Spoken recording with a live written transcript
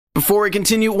Before we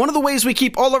continue, one of the ways we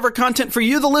keep all of our content for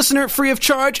you, the listener, free of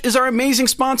charge is our amazing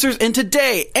sponsors, and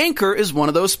today, Anchor is one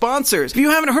of those sponsors. If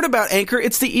you haven't heard about Anchor,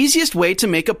 it's the easiest way to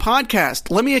make a podcast.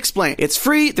 Let me explain. It's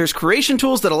free, there's creation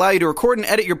tools that allow you to record and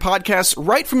edit your podcasts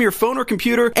right from your phone or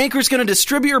computer. Anchor's going to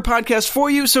distribute your podcast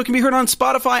for you so it can be heard on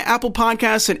Spotify, Apple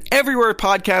Podcasts, and everywhere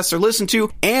podcasts are listened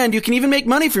to, and you can even make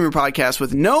money from your podcast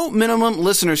with no minimum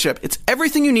listenership. It's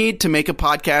everything you need to make a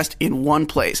podcast in one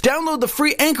place. Download the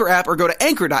free Anchor app or go to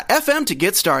anchor.fm to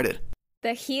get started.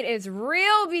 The heat is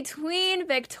real between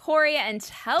Victoria and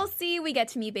Chelsea. We get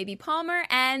to meet Baby Palmer,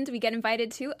 and we get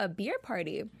invited to a beer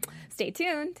party. Stay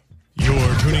tuned.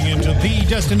 You're tuning into the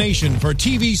destination for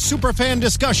TV superfan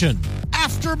discussion,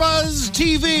 AfterBuzz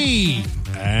TV.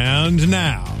 And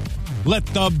now, let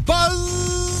the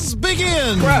buzz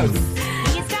begin. Gross.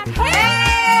 Hey!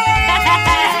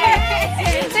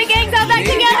 The gang's all back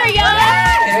together, y'all.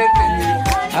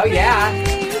 Oh, yeah.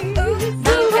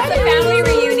 It's a family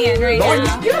reunion right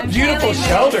now. You have beautiful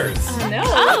shoulders. No.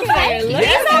 Oh, thank you.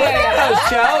 Yes,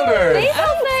 shoulders.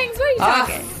 Basal things. What are you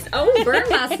talking? Oh, burn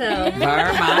myself.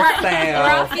 Burn myself.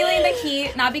 We're all feeling the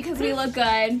heat, not because we look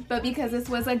good, but because this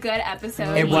was a good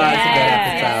episode. It was a good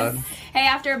episode. Hey,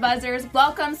 After Buzzers,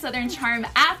 welcome Southern Charm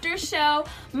After Show.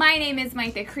 My name is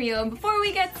Mike the Creole, and before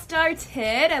we get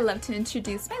started, I'd love to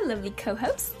introduce my lovely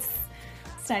co-hosts.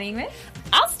 Starting with...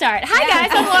 I'll start. Hi,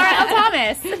 guys. I'm Laura L.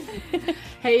 Thomas.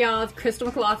 Hey, y'all. It's Crystal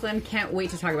McLaughlin. Can't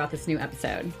wait to talk about this new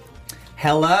episode.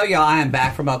 Hello, y'all. I am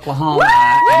back from Oklahoma, and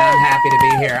I'm happy to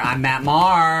be here. I'm Matt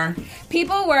Marr.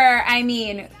 People were,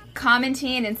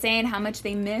 commenting and saying how much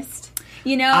they missed.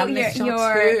 You know,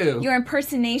 your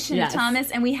impersonation of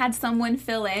Thomas, and we had someone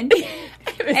fill in,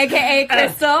 a.k.a.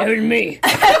 Crystal. It was me.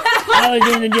 I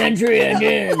was in the gentry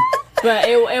again. But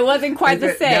it wasn't quite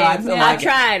the same. No, I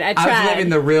tried. I was living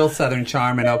the real Southern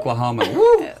charm in Oklahoma.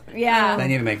 Woo! Yeah. I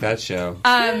need to make that show.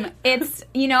 It's,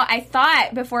 I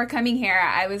thought before coming here,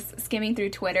 I was skimming through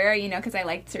Twitter, because I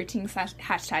like searching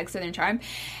hashtag Southern Charm.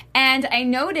 And I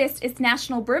noticed it's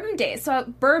National Bourbon Day. So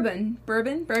bourbon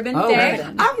Day.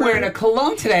 Bourbon. I'm wearing a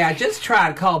cologne today. I just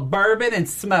tried called Bourbon and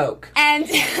Smoke. And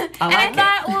I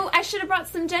thought, well, I should have brought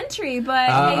some Gentry, but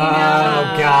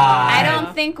God. I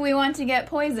don't think we want to get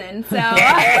poisoned. So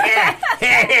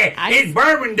it's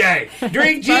Bourbon Day.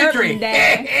 Drink Gentry.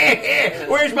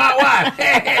 Where's my wife?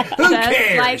 Who just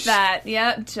cares? Like that.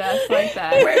 Yep, just like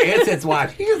that. Where is his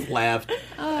wife? He just left.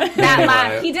 That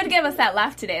laugh. He did give us that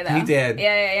laugh today, though. He did.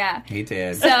 Yeah. He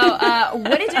did. So,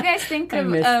 what did you guys think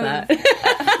of? that.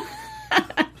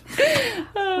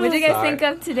 What did you guys think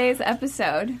of today's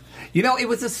episode? It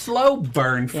was a slow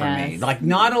burn for me. Like,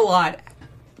 not a lot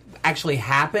actually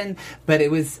happened, but it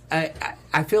was...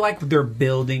 I feel like they're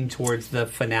building towards the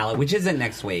finale, which isn't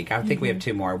next week. I think we have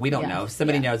 2 more. We don't know. If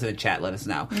somebody knows in the chat, let us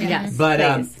know. Yes, but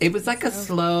it was like a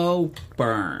slow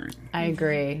burn. I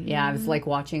agree. Yeah, I was like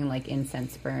watching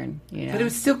incense burn. But it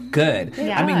was still good.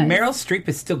 Yeah. I mean, Meryl Streep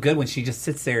is still good when she just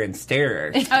sits there and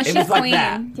stares. Oh, she's it was like queen.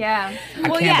 that. Yeah. I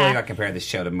can't believe I compared this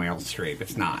show to Meryl Streep.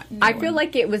 It's not. I feel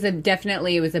like it was a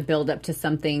build up to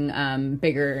something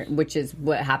bigger, which is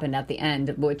what happened at the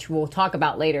end, which we'll talk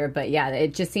about later. But yeah,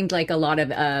 it just seemed like a lot of the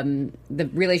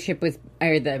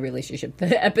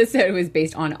episode was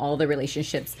based on all the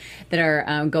relationships that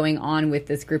are going on with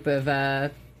this group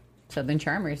of Southern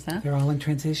Charmers, huh? They're all in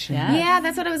transition. Yeah,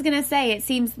 that's what I was gonna say. It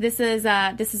seems this is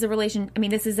a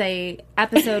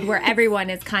episode where everyone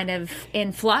is kind of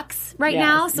in flux right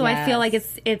now. So I feel like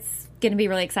it's going to be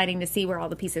really exciting to see where all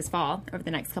the pieces fall over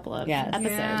the next couple of episodes.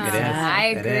 Yeah. It is. I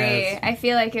agree. It is. I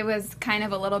feel like it was kind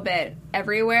of a little bit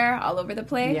everywhere, all over the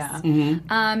place. Yeah.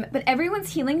 Mm-hmm. But everyone's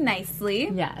healing nicely.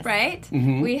 Yes. Right?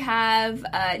 Mm-hmm. We have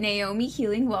Naomi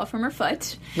healing well from her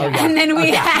foot. Oh, yeah. And then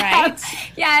we have... Right.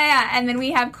 Yeah. And then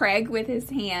we have Craig with his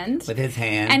hand. With his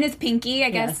hand. And his pinky, I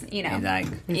guess, He's like,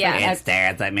 Yeah. it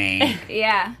stares at me.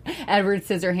 Yeah. Edward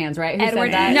Scissorhands, right? Who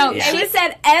Edward. said that? No, Yeah. she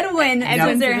said Edwin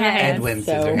Scissorhands. Edwin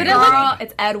Scissorhands. But girl,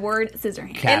 it's Edward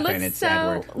Scissorhands. Catherine, It looks it's so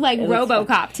Edward. like It looks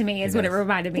RoboCop to me is what it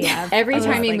reminded me of. Every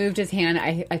time he like, moved his hand,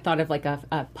 I thought of like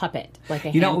a puppet, like a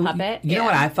You know, hand puppet. You know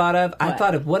what I thought of? I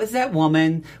thought of, what is that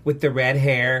woman with the red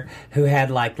hair who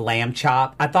had like lamb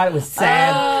chop? I thought it was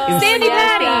sad. It was Sandy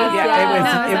Patty.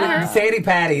 Yeah, it was Sandy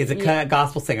Patty is a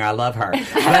gospel singer. I love her.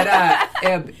 But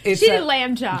She did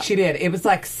lamb chop. She did. It was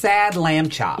like sad lamb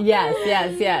chop. Yes.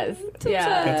 Yeah.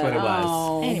 That's what it was.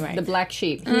 Oh, Anyway. the black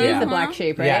sheep. He is the black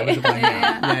sheep, right? Yeah, it was a black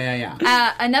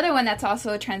yeah. Another one that's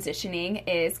also transitioning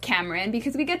is Cameron,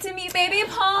 because we get to meet Baby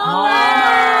Palmer.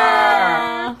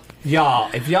 Y'all,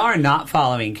 if y'all are not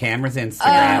following Cameron's Instagram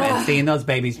and seeing those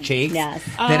babies' cheeks, then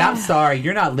I'm sorry,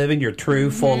 you're not living your true,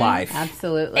 full life.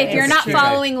 Absolutely. If you're not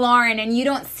following Lauren and you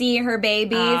don't see her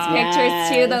baby's pictures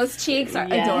too, those cheeks are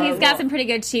adorable. He's got some pretty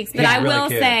good cheeks, but I will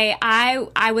say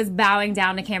I was bowing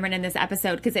down to Cameron in this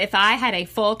episode because if I had a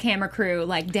full camera crew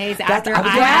like days after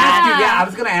I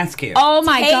was going to ask you. Oh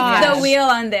my god, take the wheel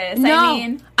on this. No, I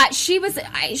mean,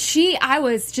 I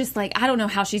was just like, I don't know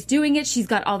how she's doing it. She's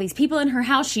got all these people in her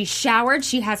house. She's showered.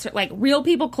 She has like real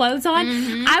people clothes on.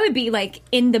 I would be like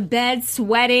in the bed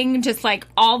sweating, just like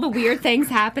all the weird things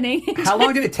happening. How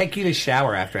long did it take you to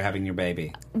shower after having your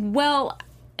baby? Well,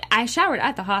 I showered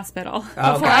at the hospital before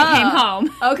I came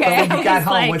home. Okay. But when you got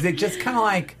home, was it just kind of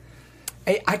like,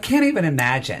 I can't even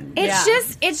imagine.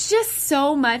 It's just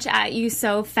so much at you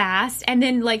so fast. And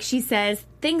then, like she says,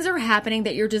 things are happening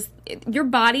that your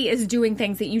body is doing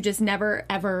things that you just never,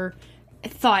 ever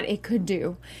thought it could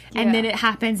do. And then it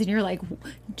happens and you're like,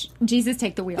 Jesus,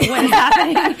 take the wheel. What is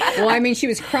happening? Well, I mean, she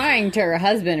was crying to her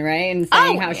husband, right? And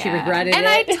saying how she regretted and it.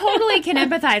 I totally can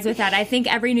empathize with that. I think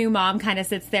every new mom kind of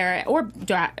sits there, or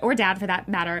dad for that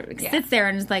matter, sits there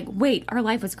and is like, wait, our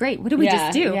life was great. What did we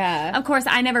just do? Yeah. Of course,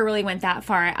 I never really went that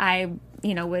far. I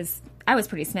was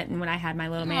pretty smitten when I had my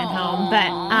little man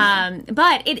home,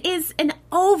 but it is an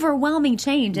overwhelming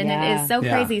change, and it is so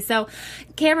crazy. So,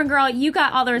 Cameron, girl, you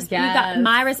got all the you got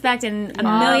my respect and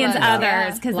millions of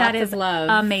others because that is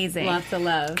amazing. Lots of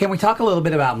love. Can we talk a little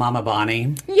bit about Mama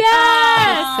Bonnie?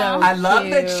 Yes, so I love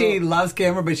cute. that she loves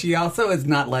Cameron, but she also is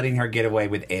not letting her get away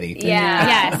with anything.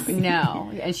 Yes.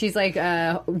 No, and she's like,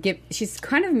 she's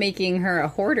kind of making her a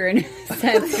hoarder in a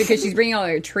sense because she's bringing all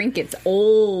her trinkets,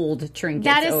 old trinkets.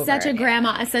 That is over. such a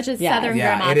grandma, such a Southern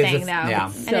grandma thing, though.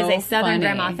 Yeah. It is a Southern funny.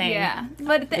 grandma thing. yeah.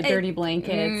 But the dirty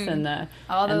blankets and the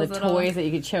toys that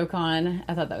you could choke on.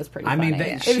 I thought that was pretty funny.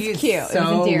 It was was cute. So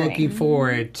it was endearing. looking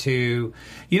forward to,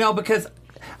 because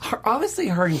obviously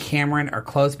her and Cameron are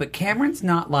close, but Cameron's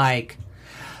not like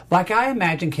I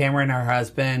imagine Cameron and her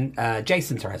husband,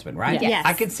 Jason's her husband, right? Yes.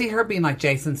 I can see her being like,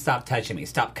 Jason, stop touching me,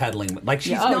 stop cuddling. Like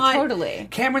she's not totally.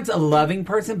 Cameron's a loving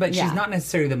person, but she's not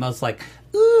necessarily the most like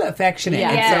affectionate.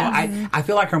 Yeah. And so I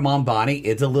feel like her mom Bonnie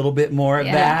is a little bit more of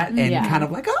that and kind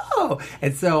of like,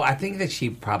 and so I think that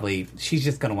she's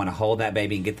just going to want to hold that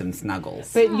baby and get them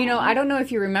snuggles. But I don't know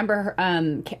if you remember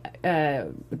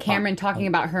Cameron talking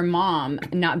about her mom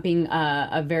not being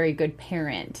a very good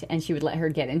parent, and she would let her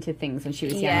get into things when she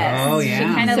was young. Oh yeah, She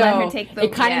kind of let her take the.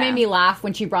 It kind of made me laugh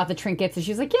when she brought the trinkets, and she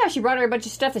was like, "Yeah, she brought her a bunch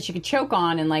of stuff that she could choke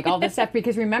on and like all this stuff."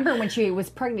 Because remember when she was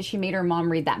pregnant, she made her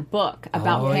mom read that book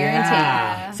about parenting.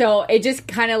 Yeah. So it just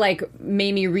kind of like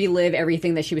made me relive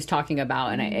everything that she was talking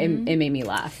about, and it made me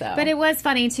laugh. So. But it was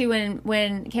funny too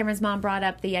when Cameron's mom brought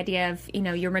up the idea of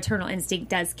your maternal instinct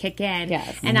does kick in.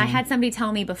 Yes. And I had somebody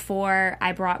tell me before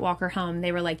I brought Walker home,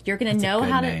 they were like, "You're going to know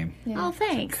how name. to." Oh,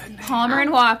 thanks, Palmer and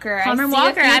Walker. Palmer and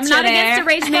Walker. I'm not against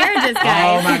arranged marriages,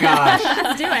 guys. Oh my gosh,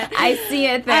 Let's do it. I see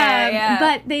it there.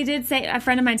 But they did say, a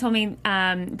friend of mine told me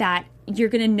that you're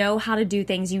going to know how to do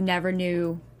things you never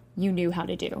knew you knew how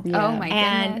to do. Oh my goodness.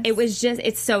 And it was just,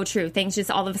 it's so true. Things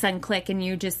just all of a sudden click and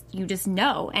you just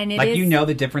know. And it like is,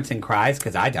 the difference in cries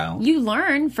because I don't. You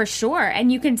learn for sure.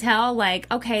 And you can tell like,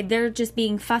 okay, they're just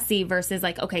being fussy versus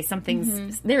like, okay,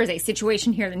 there is a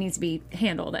situation here that needs to be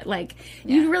handled. Like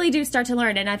you really do start to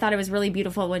learn. And I thought it was really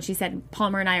beautiful when she said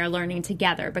Palmer and I are learning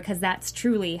together, because that's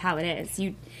truly how it is.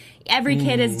 Every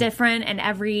kid is different, and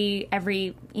every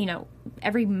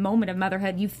moment of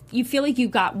motherhood, you feel like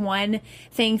you've got one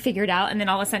thing figured out, and then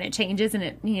all of a sudden it changes and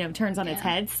it turns on its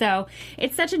head. So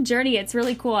it's such a journey. It's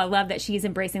really cool. I love that she's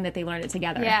embracing that they learned it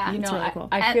together. Yeah, it's really cool.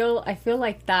 I feel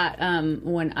like that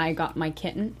when I got my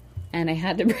kitten. And I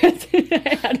had to breastfeed.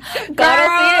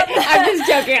 I'm just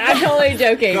joking. I'm totally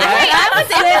joking. I was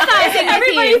emphasizing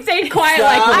Everybody stayed quiet.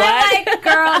 I'm like,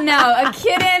 girl, no, a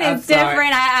kitten is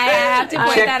different. I have to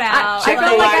point that out. Check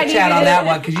the live chat on that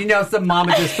one, because some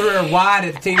mama just threw her wine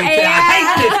at the TV and said, I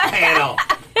hate this panel.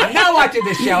 I'm not watching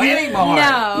this show anymore.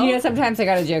 No. Sometimes I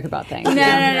got to joke about things. No.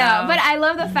 But I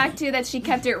love the fact, too, that she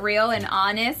kept it real and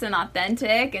honest and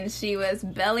authentic, and she was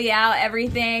belly out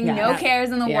everything, no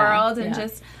cares in the world, and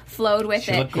just flowed with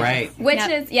it. She looked great. Which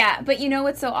is, but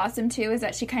what's so awesome, too, is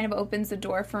that she kind of opens the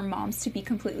door for moms to be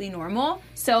completely normal.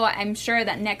 So I'm sure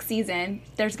that next season,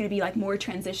 there's going to be, like, more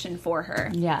transition for her.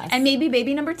 Yes. And maybe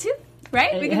baby number 2.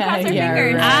 Right? We can cross our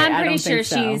fingers. Right. I'm I pretty don't sure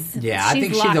think so. she's. Yeah, I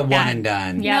think she's a locked one that. and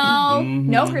done. Yeah.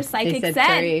 No, her psychic They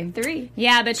said said 3.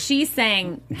 Yeah, but she's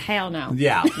saying, hell no.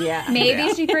 Yeah. Yeah.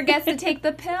 Maybe she forgets to take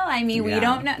the pill. I mean, we Yeah.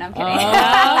 don't know. No, I'm kidding.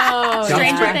 Oh, Don't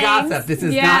Stranger spread Things. gossip. This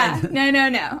is Yeah.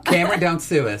 not. No. Cameron, don't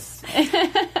sue us.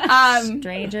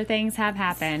 Stranger things have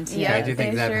happened. Yeah, Stranger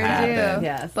things they have sure happened. do.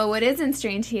 Yes. But what isn't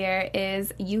strange here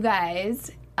is you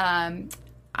guys,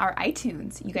 our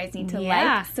iTunes. You guys need to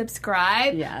Yeah. like,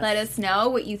 subscribe, Yes. let us know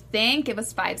what you think. Give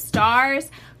us 5 stars.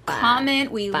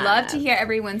 Comment. We love to hear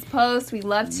everyone's posts. We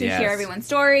love to Yes. hear everyone's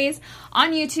stories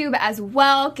on YouTube as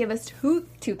well. Give us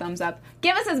two thumbs up.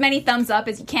 Give us as many thumbs up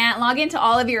as you can. Log into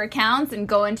all of your accounts and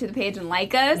go into the page and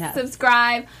like us. Yes.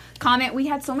 Subscribe. Comment. We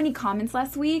had so many comments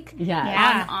last week.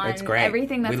 Yeah. On It's great.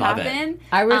 everything that's We love it. happened.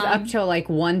 I was up till like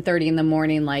 1:30 in the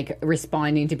morning, like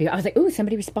responding to people. I was like, "Ooh,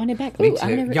 somebody responded back." Ooh, Me I'm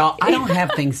too. gonna Y'all, I don't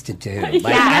have things to do.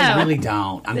 Like, I really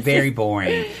don't. I'm very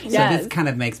boring. So Yes. this kind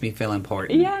of makes me feel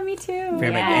important. Yeah, me too.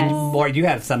 Very much. And more, you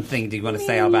have something do you want to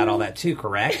say about all that too,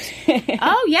 correct?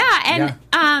 Oh yeah,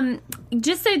 and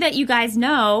just so that you guys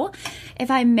know, if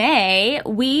I may,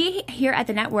 we here at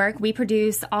the network, we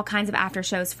produce all kinds of after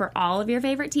shows for all of your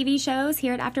favorite TV shows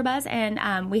here at AfterBuzz,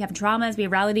 and we have dramas, we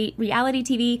have reality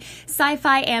TV,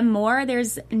 sci-fi, and more.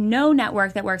 There's no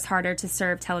network that works harder to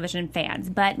serve television fans.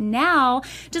 But now,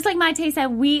 just like Maite said,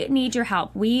 we need your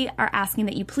help. We are asking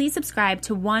that you please subscribe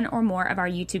to one or more of our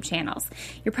YouTube channels.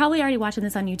 You're probably already watching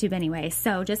this on YouTube anyway,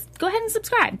 so just go ahead and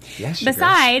subscribe. Yes, sugar.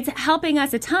 Besides helping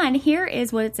us a ton, here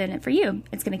is what's in it for you.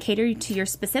 It's going to cater to your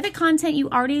specific content you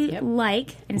already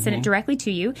like and send it directly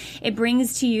to you. It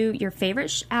brings to you your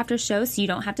favorite after shows, so you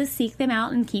don't have to seek them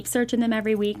out and keep searching them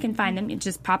every week and find them. It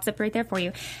just pops up right there for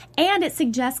you. And it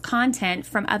suggests content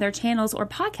from other channels or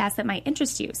podcasts that might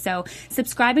interest you. So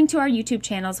subscribing to our YouTube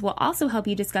channels will also help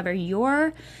you discover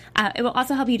it will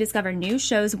also help you discover new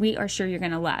shows we are sure you're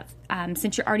going to love.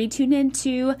 Since you're already tuned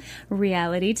into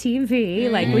reality TV,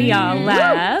 like we all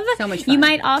love, So much you fun.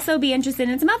 might also be interested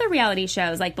in some other reality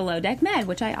shows like Below Deck Med,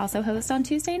 which I also host on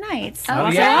Tuesday nights.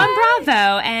 Also yeah. on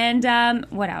Bravo. And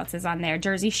what else is on there?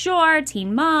 Jersey Shore,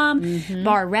 Teen Mom,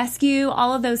 Bar Rescue,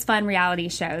 all of those fun reality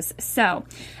shows. So,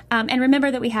 and remember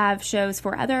that we have shows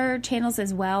for other channels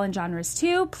as well and genres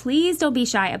too. Please don't be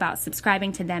shy about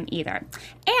subscribing to them either.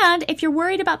 And if you're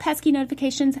worried about pesky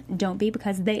notifications, don't be,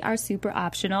 because they are super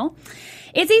optional.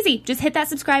 It's easy. Just hit that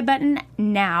subscribe button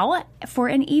now for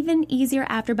an even easier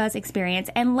AfterBuzz experience,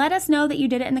 and let us know that you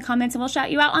did it in the comments, and we'll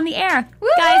shout you out on the air.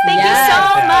 Guys, thank you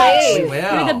so much. We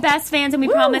will. You're the best fans, and we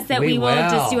promise that We we will will.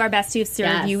 just do our best to serve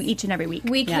Yes. you each and every week.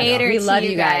 We cater We to love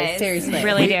you guys. Seriously.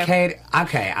 Really do. Okay,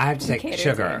 I have to say, cater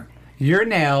sugar. Your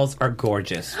nails are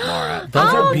gorgeous, Laura.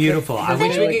 Those are beautiful. I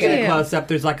wish we could get a close up.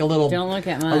 There's like a little, Don't look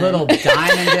at mine. a little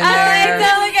diamond in there.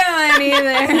 Don't look at mine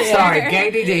either. Sorry,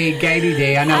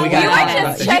 GDD. I know we got You to talk are about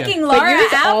just this. checking Laura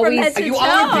yours out from always- head to You toe.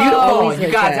 are beautiful. Always You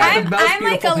look guys good. have the most I'm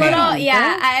like beautiful a little,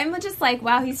 hands. I'm just like,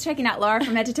 wow, he's checking out Laura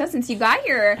from head to toe since you got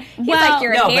your, he's Well, like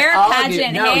your No, but hair all of you,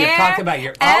 pageant no, hair. you're talking about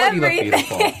your, all of you look everything.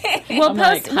 beautiful. We'll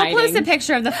like post a hiding.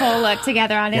 picture of the full look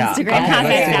together on Yeah, Instagram. okay, How's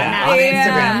let's do that that. now? On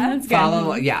Yeah. Instagram,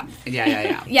 follow, yeah.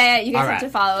 Yeah, you guys All have right. to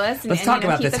follow us. And, Let's and, talk you know,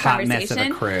 about keep this the hot mess of a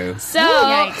conversation. crew. So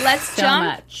Yikes. let's So jump.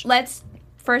 much. Let's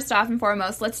first off and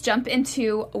foremost, let's jump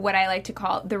into what I like to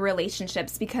call the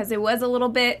relationships, because it was a little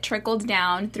bit trickled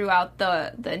down throughout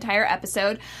the entire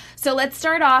episode. So let's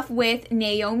start off with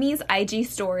Naomi's IG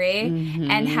story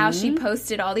and how she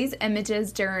posted all these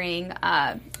images during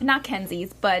not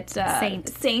Kenzie's, but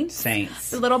Saint's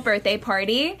Saints. little birthday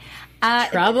party.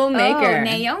 Troublemaker. Oh,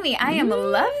 Naomi, I am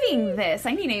loving this.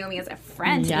 I need Naomi as a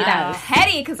friend to be that Yes.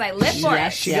 petty, because I live for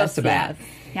it. She goes to bat.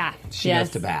 Yeah. She Yes. goes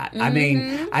to bat. I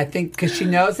mean, I think because she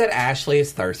knows that Ashley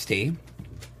is thirsty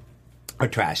or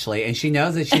Trashly, and she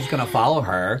knows that she's going to follow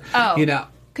her. Oh. You know.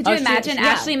 Could you she- imagine? yeah.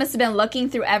 Ashley must have been looking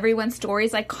through everyone's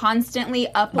stories, like constantly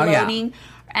uploading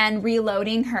and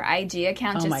reloading her IG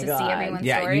account Oh just my to God. see everyone's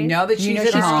Yeah, stories. you know that she's You know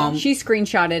at home. she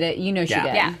screenshotted it. You know she did.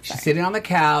 Yeah. She's sitting on the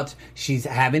couch. She's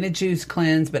having a juice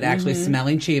cleanse, but actually Mm-hmm.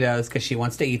 smelling Cheetos because she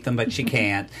wants to eat them, but she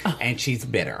can't. Oh. And she's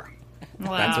bitter.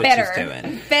 Wow. That's what Bitter. she's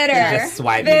doing. Bitter. She's just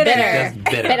swiping. Bitter. Just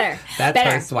bitter. Bitter. That's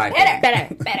Bitter. her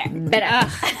swiping. Better.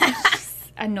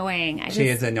 Annoying. She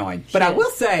is annoying. But I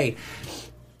will say,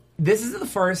 this is the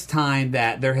first time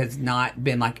that there has not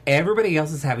been, like, everybody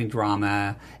else is having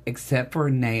drama except for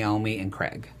Naomi and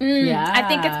Craig. Yeah. I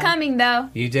think it's coming though.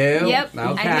 You do? Yep.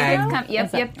 Okay. I think it's coming.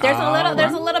 Yep.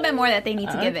 There's a little bit more that they need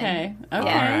to give in. Okay. All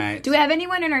right. Do we have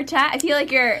anyone in our chat? I feel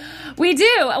like you're. We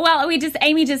do. Well,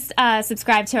 Amy just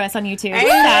subscribed to us on YouTube. Hey!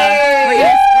 So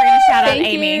we're gonna Shout out Thank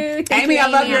Amy. you. Amy, I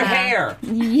love your hair.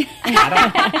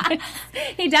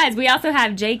 He does. We also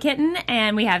have Jay Kitten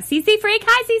and we have CC Freak.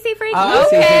 Hi, CC Freak. Oh,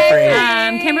 CC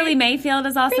Freak. Kimberly Mayfield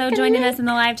is also joining us in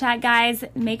the live chat, guys.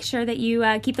 Make sure that you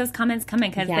keep those comments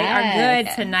coming because they are good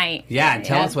tonight. Yeah, and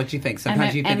tell us what you think.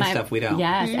 Sometimes you think of stuff we don't.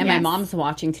 Yes, and my mom's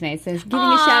watching tonight, so giving a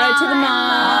shout out to the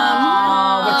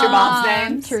mom. What's your mom's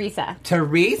name? Teresa.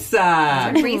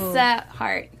 Teresa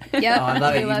Hart. Yep. Oh, I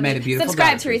love it. You've made a beautiful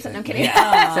Subscribe, daughter, Teresa. No, I'm kidding.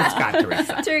 Subscribe,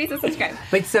 Teresa. Teresa, subscribe.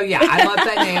 But so, yeah, I love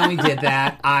that Naomi did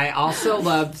that. I also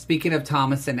love, speaking of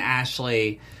Thomas and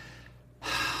Ashley,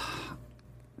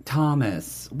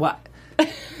 Thomas, what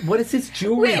is his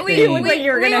jewelry thing? You look like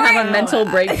you're going to have a mental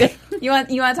breakdown. You want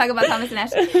to talk about Thomas and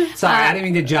Ashley? Sorry, I didn't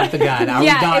mean to jump the gun. Are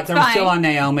it's we fine. still on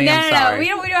Naomi? No, I'm sorry. we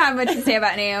don't have much to say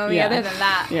about Naomi other than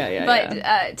that.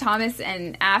 But Thomas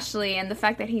and Ashley and the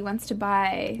fact that he wants to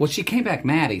buy. Well, she came back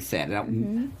mad, he said.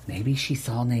 Maybe she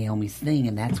saw Naomi's thing,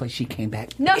 and that's why she came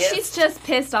back No, pissed. she's just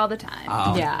pissed all the time.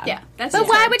 Oh. Yeah. That's But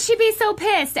why would she be so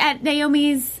pissed at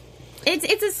Naomi's?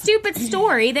 It's a stupid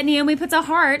story that Naomi puts a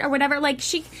heart or whatever. Like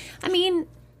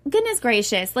goodness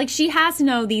gracious. Like she has to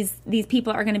know these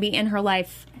people are going to be in her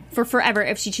life for forever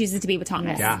if she chooses to be with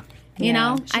Thomas. Yeah. You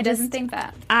know? She doesn't think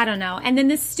that. I don't know. And then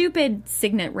this stupid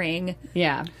signet ring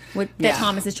that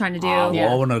Thomas is trying to do. I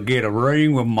want to get a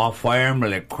ring with my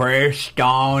family crest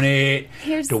on it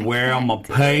to wear on my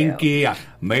pinky.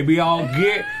 Maybe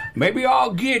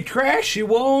I'll get trashy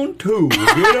one too. Get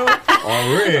a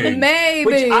ring. Maybe.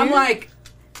 Which I'm like,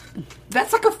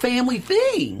 that's like a family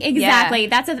thing. Exactly.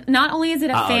 That's not only is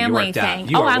it a family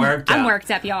thing. I'm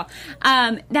worked up, y'all.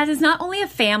 That is not only a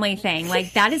family thing.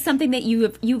 Like that is something that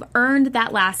you've earned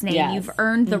that last name. Yes. You've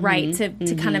earned the right to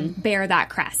kind of bear that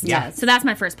crest. Yes. So that's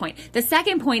my first point. The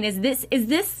second point is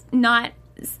this not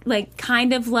like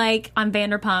kind of like on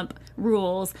Vanderpump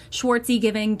Rules, Schwartzy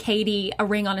giving Katie a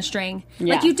ring on a string.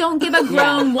 Yeah. Like you don't give a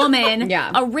grown woman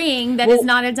a ring that is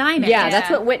not a diamond. Yeah, that's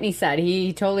what Whitney said.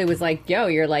 He totally was like, yo,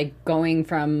 you're like going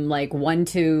from like 1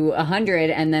 to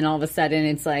 100 and then all of a sudden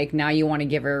it's like now you want to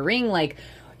give her a ring. Like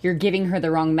you're giving her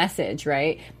the wrong message,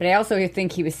 right? But I also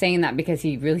think he was saying that because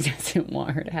he really doesn't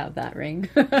want her to have that ring.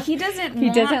 He doesn't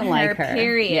like her,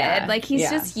 period. Yeah. Like, he's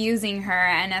just using her.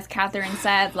 And as Catherine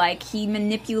said, like, he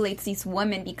manipulates these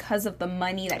women because of the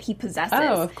money that he possesses.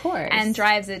 Oh, of course. And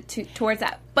drives it towards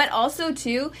that. But also,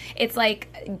 too, it's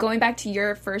like, going back to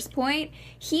your first point,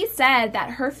 he said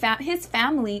that his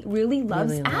family really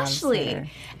loves Ashley. Her.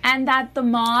 And that the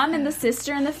mom and the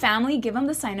sister and the family give him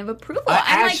the sign of approval.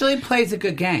 Ashley plays a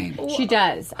good game. She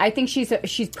does. I think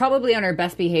she's probably on her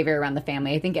best behavior around the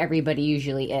family. I think everybody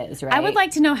usually is, right? I would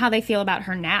like to know how they feel about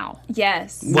her now.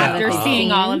 Yes. After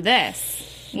seeing all of this.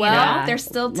 Well, they're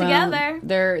still together.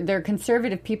 They're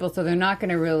conservative people, so they're not going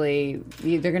to really.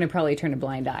 They're going to probably turn a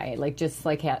blind eye, like just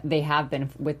like they have been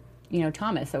with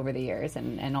Thomas over the years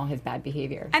and all his bad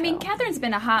behavior. I mean, Catherine's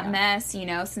been a hot mess,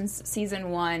 since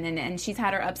season 1, and she's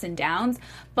had her ups and downs.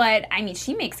 But I mean,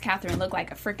 she makes Catherine look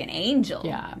like a freaking angel.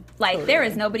 Yeah, like totally. there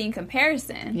is nobody in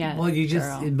comparison. Yeah. Well, you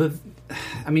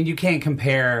can't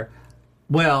compare.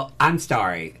 Well, I'm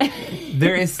sorry.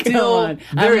 There is still. I'm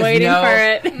waiting for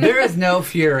it. There is no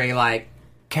fury like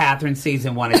Catherine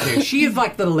season 1 and 2. She is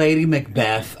like the Lady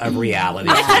Macbeth of reality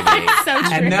TV. So true.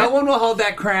 And no one will hold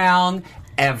that crown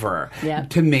ever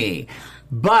to me.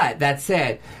 But that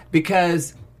said,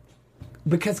 because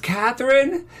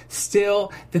Catherine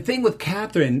still, the thing with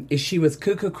Catherine is she was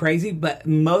cuckoo crazy, but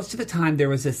most of the time there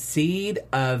was a seed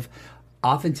of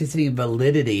authenticity and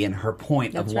validity in her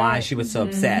point of why she was so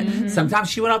upset. Mm-hmm. Sometimes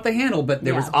she went off the handle, but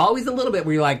there was always a little bit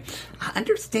where you're like, I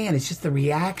understand, it's just the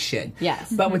reaction.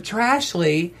 Yes. But with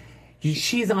Trashley,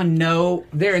 she's on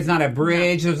there is not a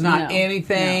bridge, there's not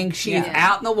anything. No. She's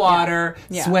out in the water,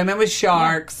 swimming with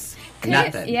sharks.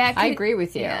 Nothing. I agree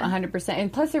with you 100%.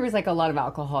 And plus there was like a lot of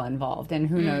alcohol involved and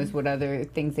who knows what other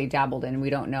things they dabbled in. We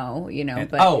don't know, but we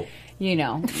both did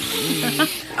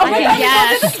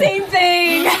the same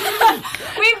thing.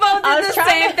 We both did the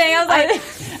same thing. I was like,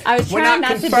 I was we're trying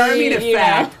not not confirming to a be,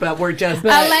 fact, but we're just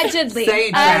allegedly.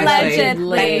 saying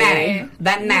Allegedly.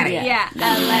 That natty. Yeah,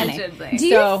 allegedly.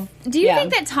 Do you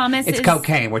think that Thomas It's is...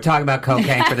 cocaine. We're talking about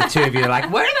cocaine for the two of you. Like,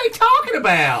 what are they talking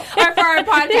about? Or for our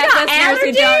podcast listeners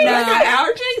who don't know. They got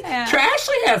allergies? Yeah.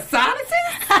 Trashley has sinuses?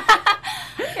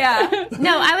 Yeah.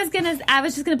 No, I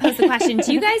was just gonna pose the question.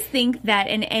 Do you guys think that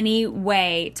in any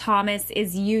way Thomas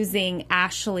is using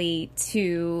Ashley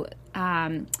to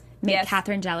make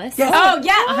Catherine jealous. Yes. Oh,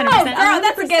 yeah. 100%. Girl,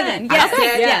 that's a given. Yes.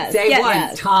 Yes. Day one.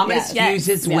 Yes. Thomas Yes.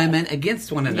 uses women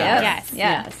against one another. Yes.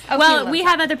 Okay, Well, love we that.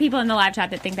 have other people in the live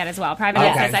chat that think that as well. Private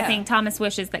Okay. says, I think Thomas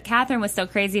wishes that Catherine was so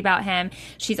crazy about him.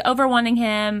 She's over-wanting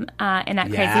him in that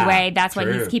crazy Yeah, way. That's why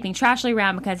true. he's keeping Trashley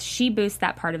around, because she boosts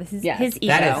that part of his ego.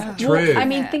 That is true. Well, I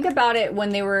mean, think about it when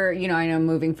they were, I know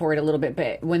moving forward a little bit,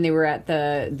 but when they were at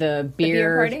the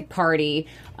beer party,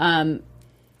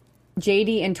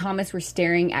 JD and Thomas were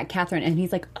staring at Catherine, and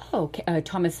he's like,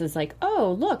 Thomas is like,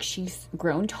 oh, look, she's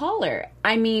grown taller.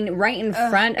 I mean, right in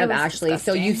front of Ashley.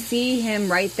 disgusting. So you see him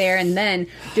right there, and then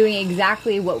doing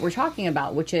exactly what we're talking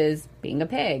about, which is being a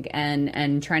pig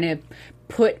and trying to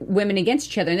put women against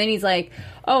each other. And then he's like,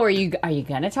 oh, are you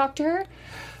going to talk to her?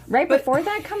 Right before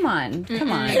that? Come on.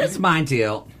 Here's my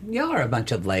deal. Y'all are a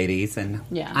bunch of ladies, and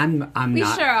I'm We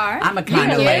not. sure are. I'm a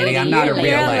kind of You're a lady. I'm not a lady.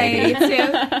 real You're a lady, too. You're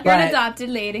But- an adopted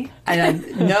lady.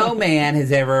 And no man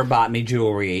has ever bought me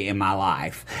jewelry in my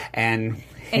life, and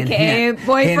AKA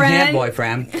boyfriend. hint,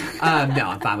 boyfriend. No,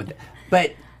 I'm fine with it.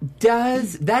 But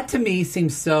does that to me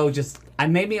seems so just? I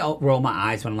made me roll my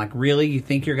eyes when I'm like, really? You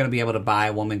think you're going to be able to buy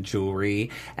a woman jewelry,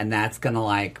 and that's going to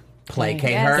like placate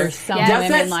Yes. her? There's some Does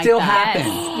women that like still that.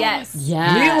 happen? Yes.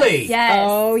 Yes. Really? Yes.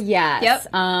 Oh, yes. Yep.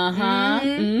 Uh-huh.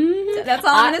 That's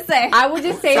all I'm going to say. I will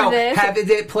just say So, this. has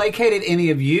it placated any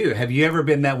of you? Have you ever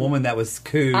been that woman that was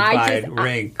cooed by a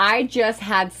ring? I just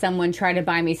had someone try to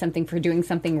buy me something for doing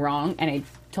something wrong, and I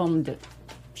told him to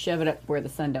shove it up where the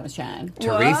sun don't shine.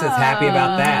 Teresa's happy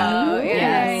about that.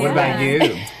 Yes. What about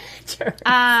you?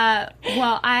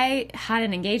 Well, I had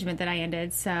an engagement that I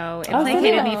ended, so it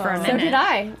placated me for a minute. So did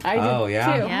I. I did Oh,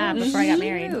 yeah. too. Yeah, before I got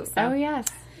married. Cute. So. Oh, yes.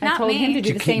 I Not told me. him to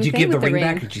do the same Did you thing give the with the ring ring.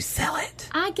 back or did you sell it?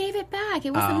 I gave it back.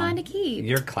 It wasn't mine to keep.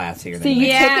 You're classier So than you me.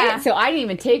 Yeah. took it. So I didn't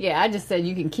even take it. I just said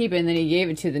you can keep it, and then he gave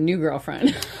it to the new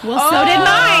girlfriend. Well, so did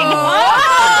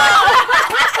mine.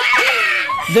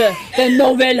 The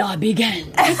novella began.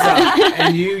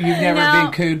 And you've never No,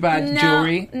 been cooed by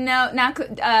jewelry? No, not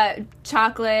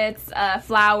chocolates,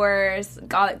 flowers,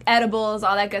 edibles,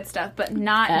 all that good stuff, but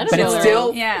not Edibles? But it's jewelry.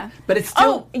 still. Yeah. But it's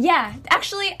still. Oh, yeah.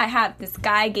 Actually, I have. This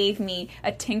guy gave me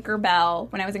a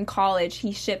Tinkerbell when I was in college.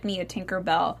 He shipped me a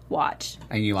Tinkerbell watch.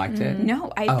 And you liked it?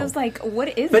 No, I was like,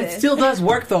 what is But this? it still does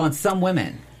work though on some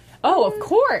women. Oh, of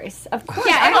course. Of course.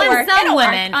 Yeah, it'll On work. some It'll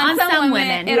women. work. On some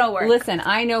women. It'll work. Listen,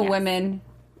 I know women.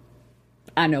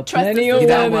 I know Trust plenty the of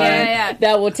system. women Yeah.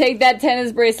 that will take that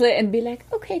tennis bracelet and be like,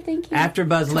 okay, thank you.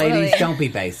 AfterBuzz ladies, don't be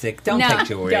basic. Don't No, take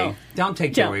jewelry. Don't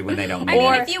take jewelry when they don't I need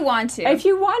mean, it. if you want to. If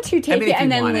you want to, take mean, it if and you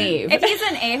then want it. leave. If he's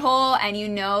an a-hole and you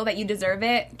know that you deserve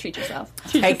it, treat yourself.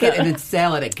 Take it and then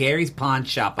sell it at Gary's Pawn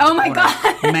Shop. on Oh the my corner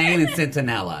of God. Main and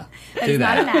Centinela. Do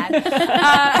Not an that.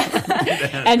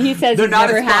 ad. And he says They're he's not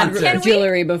a never had sponsor. Can we-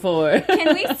 jewelry before.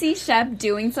 Can we see Shep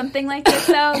doing something like this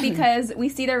though? Because we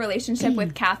see their relationship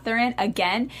with Catherine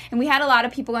again, and we had a lot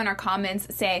of people in our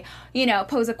comments say,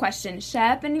 pose a question,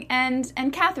 Shep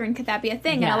and Catherine, could that be a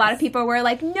thing? And a lot of people were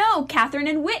like, no, Catherine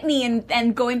and Whitney,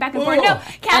 and going back and forth. No,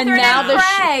 Catherine and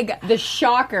Craig. the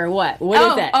shocker, what?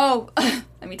 What is it? Oh, let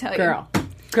me tell you,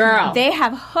 Girl. they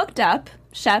have hooked up.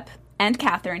 Shep and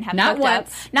Catherine have Not hooked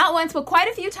once. up, not once, but quite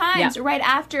a few times. Yeah. Right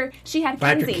after she had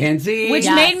After Kenzie. Kenzie? Which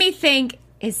Yes. made me think,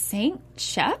 is Saint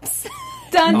Shep's?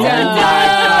 Dun dun Oh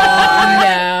dun.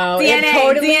 no. It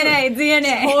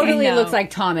DNA. totally No. looks like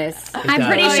Thomas. I'm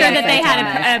pretty does. sure Oh, that they yeah.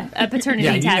 had a paternity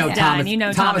Yeah, test done.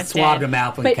 Thomas, Thomas swabbed did. him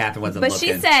out when But- Catherine wasn't But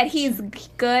looking. she said he's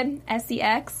good,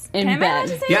 SEX. In Am I allowed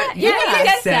bed. to say Yeah, that? yeah, I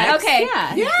guess sex. that. Okay.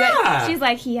 Yeah. Yeah. Good. She's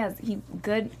like, he's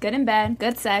good in bed,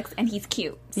 good sex, and he's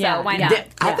cute. So Yeah, why yeah. not?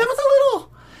 That was a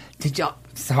little. Did y'all?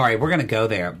 Sorry, we're gonna go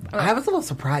there. I was a little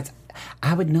surprised.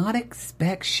 I would not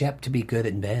expect Shep to be good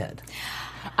in bed.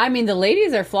 I mean, the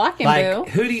ladies are flocking, Like, boo.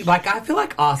 who do you like? I feel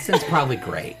like Austin's probably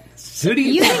great. Who do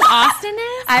you, You think Austin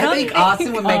is? I think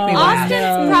Austin would make me laugh.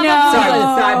 Austin's probably. Sorry, the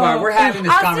sidebar. We're having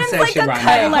this Austin's conversation like a right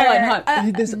now. cuddler. Hold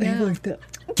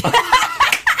on.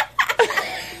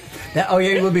 Oh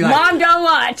yeah, you would be like, Mom, don't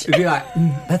watch. you'd be like,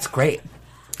 that's great.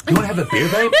 You want to have a beer,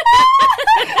 babe?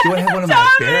 You want to have one of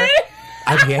my beer?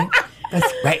 IPA?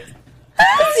 That's great.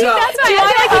 So, That's why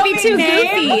I feel like he'd be too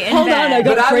goofy in Hold on, bed. I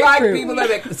got but I like grapefruit. people that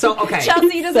make. So okay.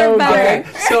 Chelsea, you deserve So better.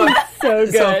 Okay, so So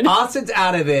so good. Austin's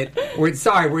out of it. We're at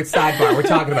sidebar. We're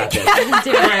talking about this. Do it.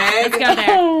 Let's go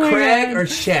there. Craig or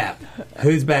Shep?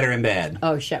 Who's better in bed?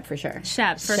 Oh, Shep for sure.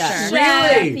 Shep, for Shep. sure.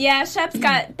 Shep. Really? Yeah, Shep's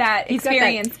got that He's got that-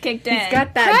 experience kicked in. He's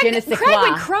got that je ne Craig, sais Craig quoi.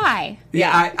 would cry. Yeah,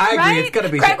 I agree. Right? It's gonna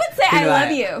be. Craig would say, he'd I be love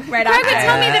like, you, right Craig after. would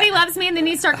tell me that he loves me and then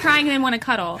he'd start crying and then want to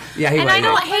cuddle. Yeah, he and would. I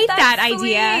don't But hate That's that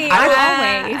sweet. idea.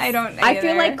 I Always. don't I feel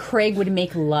either. like Craig would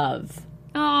make love.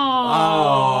 Oh.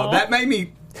 Oh, that made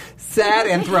me. sad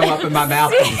and throw up in my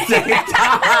mouth at the same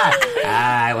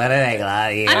time. What do they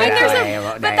love you?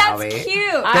 But that's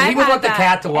cute. But he would want the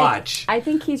cat to watch. I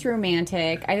think he's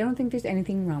romantic. I don't think there's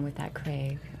anything wrong with that,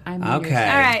 Craig. Okay.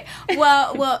 All right.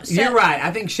 Well, you're right.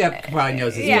 I think Shep probably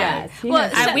knows his yes. Well,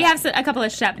 we have a couple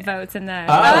of Shep votes in the.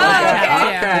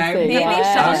 Okay. Maybe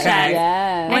Shep. Okay.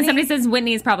 Yes. When somebody says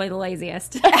Whitney is probably the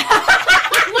laziest.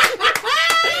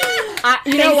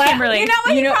 You know what? You know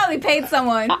what? He probably paid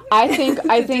someone. I think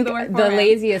the work for the him.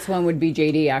 laziest one would be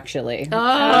JD, actually.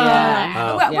 Why,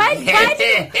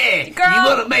 girl? You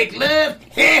want to make love?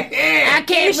 I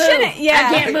can't move. Yeah.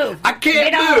 I can't move. I can't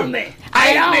Get on move. me.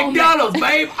 I Get on ate me. McDonald's,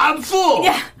 babe. I'm full.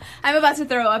 Yeah. I'm about to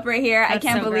throw up right here. I That's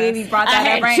can't so believe gross. you brought I that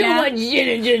had up right too now. much gin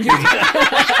and ginger.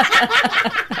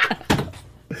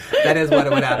 That is what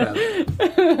it would happen.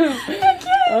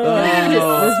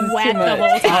 Sweat the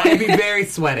whole time. It'd be very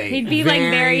sweaty. He'd be like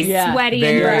very sweaty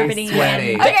and very rubbing.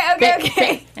 sweaty.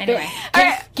 Okay. Anyway. All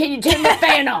right. Can you turn the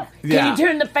fan off? Yeah. Can you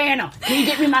turn the fan off? Can you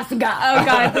get me my cigar? Oh,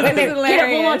 God. This is Get it one more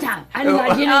hilarious. time. I need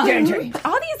my gin and ginger.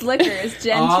 All these liquors,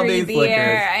 All Gentry, these beer.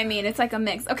 liquors. I mean, it's like a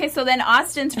mix. Okay, so then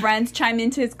Austin's friends chime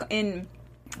into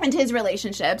his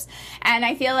relationships, and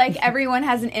I feel like everyone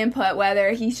has an input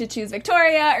whether he should choose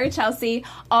Victoria or Chelsea.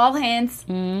 All hands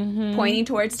pointing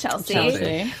towards Chelsea.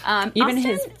 Even Austin,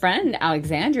 his friend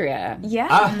Alexandria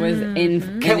was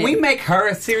in. Can we make her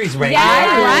a series regular?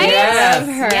 Yeah, right? Yes.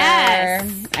 Her.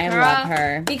 Yes. I Girl, love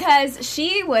her. Because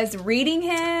she was reading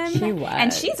him. She was.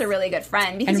 And she's a really good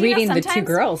friend. Because, And you know, reading the two sometimes-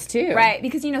 girls, too. Right,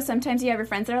 because, you know, sometimes you have your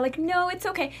friends that are like, no, it's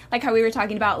okay. Like how we were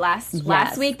talking about last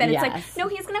week, that it's like, no,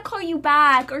 he's going to call you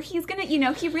back, or he's going to, you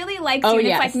know, he really likes you. And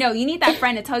it's like, no, you need that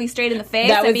friend to tell you straight in the face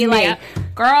That and was be me. like,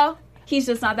 girl, he's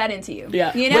just not that into you.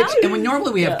 Yeah. You know? And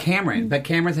normally we have Cameron, but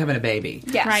Cameron's having a baby.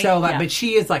 Yeah. Right. So, but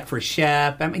she is like for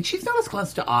Shep. I mean, she's not as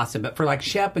close to Austin, but for like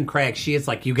Shep and Craig, she is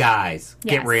like, you guys,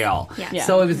 get real. Yes. Yeah.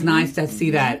 So it was nice to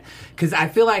see that because I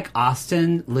feel like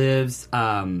Austin lives.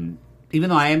 Even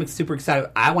though I am super excited,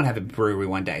 I want to have a brewery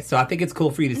one day. So I think it's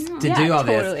cool for you to do all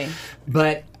totally. this.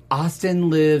 But Austin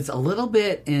lives a little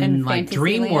bit in like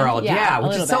dream Fantasyland? world, Yeah, a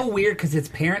which is little so bit. weird because his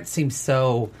parents seem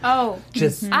so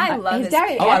just. I love His his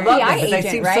dad, Oh, I love FBI them, but they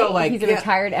agent, seem right? so, like, he's a yeah.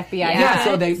 retired FBI Yeah,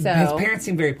 so agent. his parents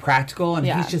seem very practical, and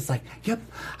Yeah. he's just like, "Yep,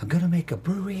 I'm gonna make a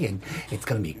brewery, and it's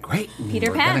gonna be great." and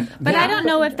Peter we're Pan. gonna-" But Yeah. I don't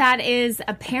know if that is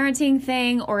a parenting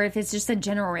thing or if it's just a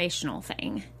generational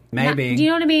thing. Maybe. Do you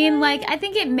know what I mean? Like, I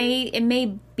think it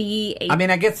may be a. I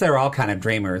mean, I guess they're all kind of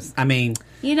dreamers. I mean,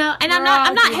 you know, and I'm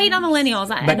not hating on millennials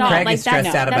but at all. Craig Like is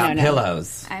stressed out about no.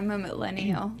 pillows. I'm a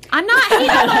millennial. I'm not hating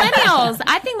on millennials.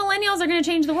 I think millennials are going to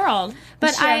change the world.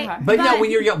 But Sure. But no,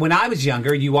 when you're young, when I was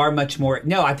younger, you are much more.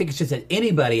 No, I think it's just that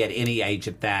anybody at any age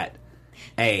of that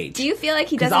age. Do you feel like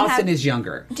he Because doesn't Austin have... is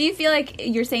younger. Do you feel like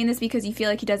you're saying this because you feel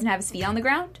like he doesn't have his feet on the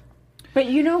ground? But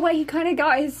you know what? He kind of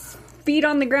got his feet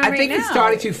on the ground I think right he now.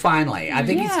 started to finally. I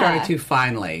think he Yeah. started to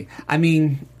finally. I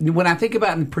mean, when I think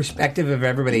about it in perspective of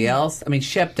everybody else, I mean,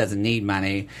 Shep doesn't need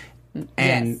money.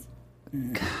 And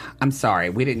I'm sorry,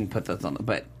 we didn't put those on,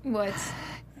 but What?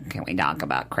 can we talk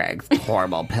about Craig's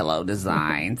horrible pillow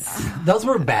designs? Those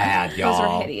were bad, y'all. Those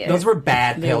were hideous. Those were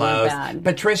bad They were pillows. bad.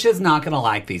 Patricia's not going to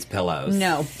like these pillows.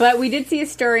 No, but we did see a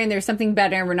story, and there's something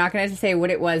better, and we're not going to say what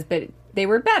it was, but they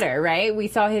were better, right? We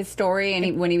saw his story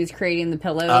and when he was creating the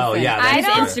pillows. Oh, and- yeah. I that's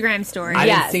don't- true. Instagram story. I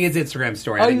Yes. didn't see his Instagram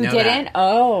story. Oh, I didn't you know didn't? That.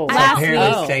 Oh. So Last apparently,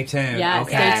 week. stay tuned. Yeah,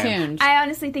 okay. stay tuned. I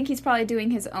honestly think he's probably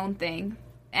doing his own thing,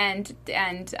 and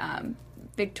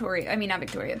Victoria. I mean, not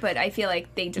Victoria, but I feel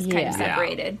like they just kind of Yeah.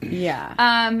 separated.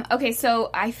 Yeah. Okay, so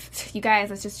you guys,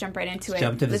 let's just jump right into it.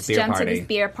 Jump to this let's beer jump party. to this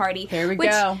beer party. Here we which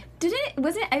go.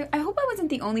 I hope I wasn't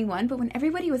the only one, but when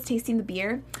everybody was tasting the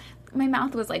beer, my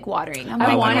mouth was like watering. I'm I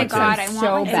like, oh wanted my to god, I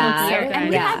so want my bad. beer. And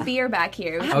we Yeah. have beer back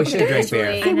here. Oh, we should've drank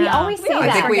beer. Usually- See, we always say I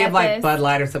that. think we have like this. Bud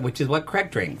Light or something, which is what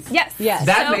Craig drinks. Yes. Yes.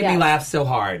 That So- made me laugh so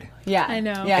hard. Yeah. I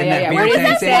know. Yeah, And yeah, that yeah. beer What What did was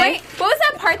that that say? point? What was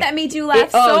that part that made you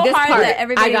laugh Oh, so this hard part. that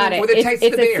everybody I got was- it. With the It's, taste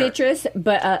it's of the a beer. citrus,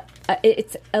 but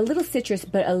it's a little citrus,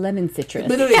 but a lemon citrus.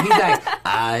 Literally, he's like,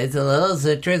 it's a little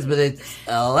citrus, but it's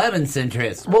a lemon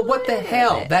citrus. Well, what the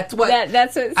hell? That's what.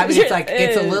 That's what I mean, it's citrus like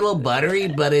it's a is. little buttery,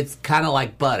 but it's kind of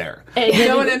like butter. And, You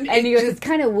know what I mean? And he goes, It's it's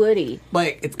kind of woody.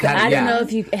 like it's But kind of. I don't yeah. know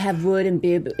if you have wood and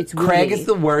beer, but it's woody. Craig is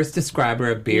the worst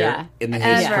describer of beer Yeah. in the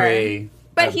Ever. history.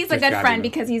 But of he's a good describing friend beer.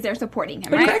 because he's there supporting him,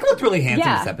 But right? Craig looked really handsome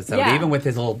Yeah. this episode, Yeah. even with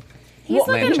his little. He's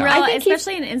lamb looking chop. real, I think he's-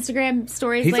 especially in Instagram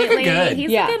stories He's looking lately. good.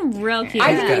 He's Yeah. looking real cute.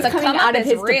 I think Yeah. he's The coming come up out of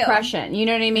is his real. depression. You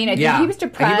know what I mean? I think Yeah. he was And he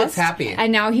depressed. looks happy.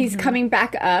 And now he's coming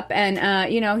back up, and,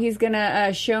 he's going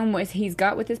to show him what he's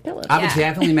got with his pillows. I would Yeah.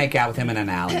 definitely make out with him in an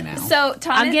alley now. So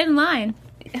Thomas, I'm getting in line.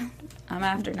 I'm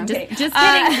after. No, I'm Just kidding.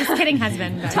 kidding. Just kidding,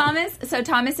 husband. But.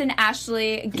 Thomas and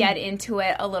Ashley get into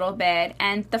it a little bit,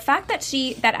 and the fact that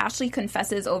Ashley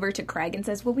confesses over to Craig and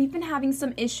says, "Well, we've been having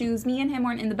some issues. Me and him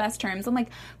aren't in the best terms." I'm like,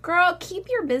 "Girl, keep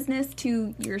your business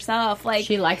to yourself." Like,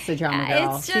 she likes the drama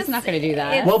girl. She's not going to do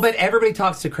that. Well, but everybody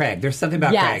talks to Craig. There's something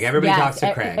about Craig. Everybody talks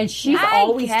to Craig, and she's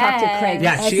always talked to Craig.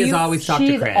 Yeah, she has always talked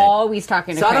to Craig. She's always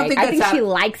talking to Craig. I think she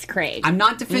likes Craig. I'm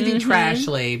not defending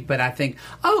Trashley, but I think,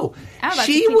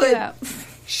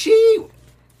 she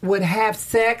would have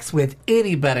sex with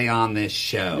anybody on this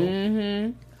show.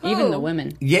 Mm-hmm. Even the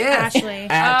women. Yes. Ashley.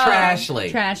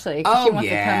 Trashley. Trashley. Oh, she wants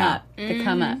to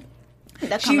come up.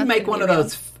 She'd make one of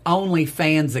those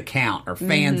OnlyFans account or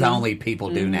fans only people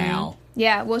do now.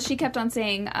 Yeah, well, she kept on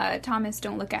saying, Thomas,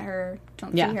 don't look at her,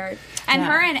 don't see her. And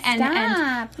her and her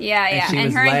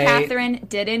and Catherine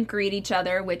didn't greet each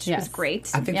other, which was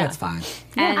great. I think that's fine.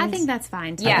 And I think that's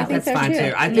fine, too. Yeah, I think that's fine,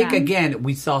 too. I think, again,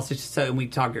 we saw and we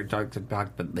talked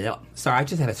about, but sorry, I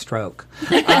just had a stroke.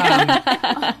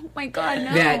 Oh, my God,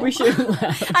 no. We should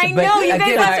laugh. I know, you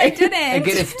guys thought I didn't.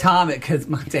 Again, it's Thomas, because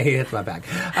my day hits my back.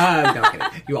 No, I'm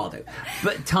kidding. You all do.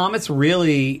 But Thomas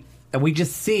really... And we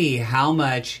just see how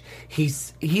much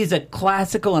he's a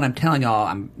classical, and I'm telling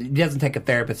y'all, he doesn't take a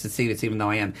therapist to see this, even though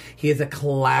I am. He is a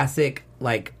classic,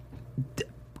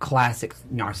 classic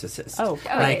narcissist.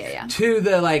 To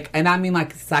the, and I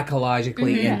mean,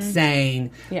 psychologically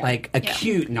insane,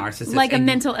 acute narcissist. Like a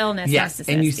mental illness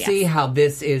narcissist. And you see how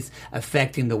this is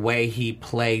affecting the way he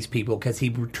plays people, because he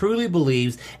truly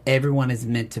believes everyone is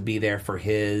meant to be there for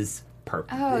his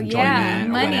enjoyment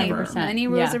or whatever. Money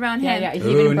rules around him. Yeah.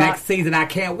 Ooh, next season I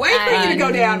can't wait for you to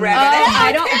go down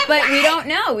rabbit. But we don't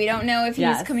know. We don't know if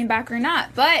he's coming back or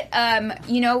not. But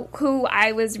who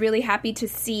I was really happy to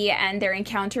see, and their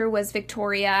encounter was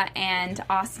Victoria and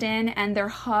Austin, and their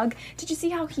hug. Did you see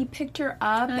how he picked her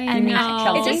up?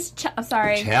 Chelsea.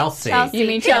 Chelsea. You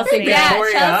mean Chelsea?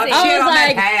 Victoria.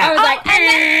 I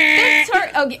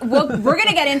was like, we're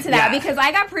gonna get into that because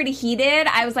I got pretty heated.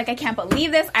 I was like, I can't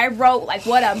believe this. I wrote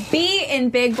what a B in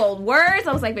big bold words.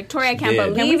 I was like, Victoria, I can't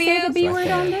believe you. Can we say you. the B word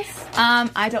on this?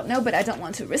 I don't know, but I don't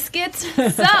want to risk it.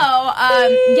 So,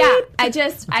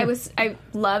 I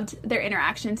loved their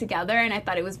interaction together, and I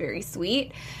thought it was very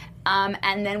sweet.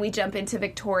 And then we jump into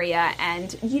Victoria,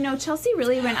 and Chelsea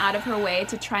really went out of her way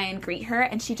to try and greet her,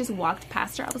 and she just walked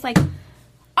past her. I was like,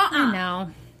 I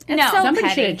know. No. Somebody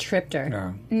should have tripped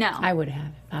her. No. I would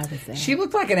have. I was there. She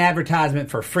looked like an advertisement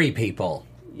for free people.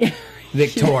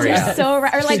 Victoria. So, or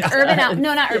like not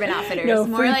Urban Outfitters. No,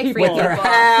 more like free people. people. With her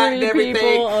hat and Free everything.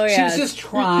 people. Oh, She was yes. just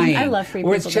trying. I love free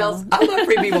Whereas people, Chelsea, though. I love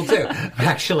free people too,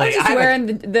 actually. I was just wearing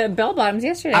the bell bottoms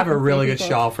yesterday. I have a from really Free good People.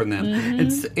 shawl from them.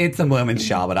 It's a women's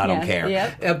shawl, but I don't care.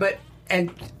 Yep.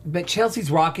 But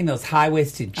Chelsea's rocking those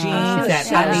high-waisted jeans.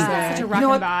 Such a you know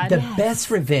what? rockin' bod. The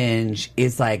best revenge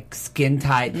is like skin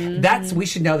tight. We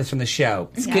should know this from the show.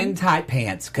 Skin tight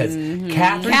pants, because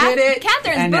Catherine did it.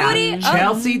 Catherine's and now booty.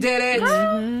 Chelsea did it.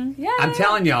 Yeah. I'm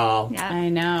telling y'all, I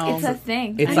know. It's a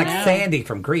thing. it's like Sandy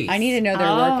from Greece. I need to know their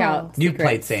workout. You secrets.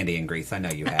 played Sandy in Greece. I know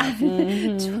you have.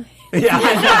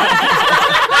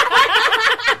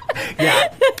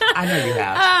 Yeah, I know you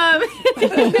have.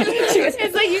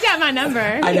 It's like, you got my number.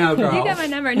 I know, girl. You got my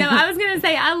number. No, I was going to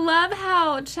say, I love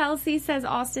how Chelsea says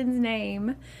Austin's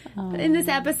name in this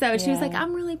episode. She was like,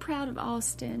 I'm really proud of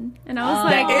Austin. And I was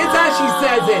like, That is how she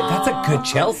says it. That's a good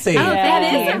Chelsea.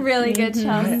 That is a really good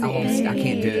Chelsea. I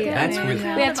can't do it. That's really.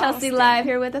 We have Chelsea live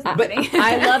here with us. But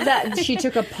I love that she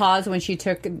took a pause when she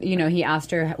took, he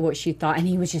asked her what she thought, and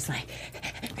he was just like,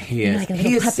 he is. like a He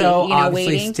little is puppy, so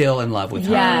obviously waiting. still in love with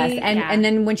her. yes. And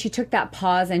then when she took that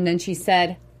pause, and then she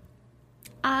said,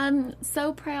 I'm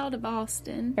so proud of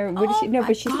Austin. or what did she? No,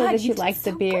 but she said that she liked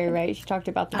the beer, right? She talked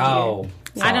about the beer. Oh,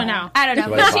 I don't know. I don't know.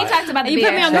 But she talked about the You beer.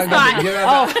 put me on the spot.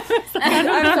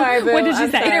 I'm sorry, Boo. What did she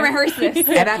say? We didn't rehearse this.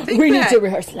 And I think We need that to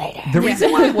rehearse later. the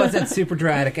reason why it wasn't a super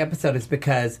dramatic episode is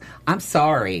because I'm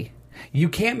sorry, you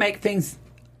can't make things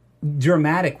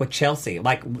dramatic with Chelsea.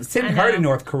 Like, send her to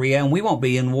North Korea and we won't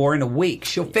be in war in a week.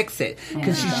 She'll fix it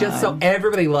because she's just so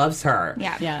everybody loves her.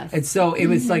 Yeah. Yes. And so it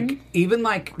was like, even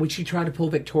like when she tried to pull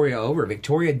Victoria over,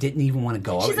 Victoria didn't even want to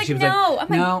go over. She's like, she was no.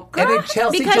 like, I'm no. like, girl, and then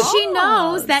Chelsea Because just, she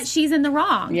knows that she's in the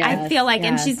wrong. Yes, I feel like,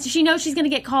 yes. and she knows she's going to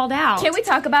get called out. Can we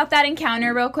talk about that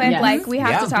encounter real quick? Yes. Like, we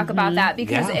have Yeah. to talk about that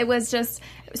because Yeah. it was just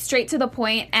straight to the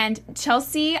point. And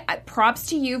Chelsea, props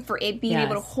to you for being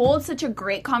able to hold such a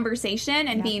great conversation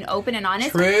and being open and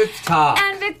honest. truth talk.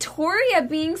 And Victoria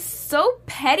being so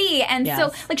petty and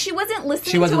so like she wasn't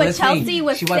listening She wasn't to what listening. Chelsea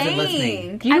was She wasn't saying.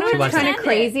 listening. You know I don't what's kind understand of it.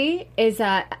 crazy is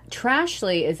that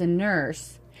Trashley is a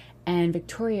nurse, and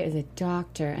Victoria is a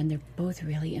doctor, and they're both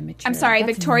really immature. I'm sorry,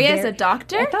 That's Victoria is a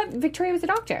doctor? I thought Victoria was a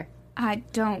doctor. I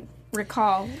don't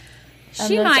recall.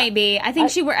 She might be. I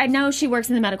think I know she works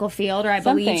in the medical field, or I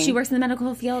believe she works in the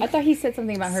medical field. I thought he said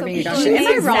something about her being a doctor. Am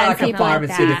I wrong? Like a Something like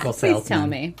pharmaceutical that. salesman. Please tell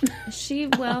me. She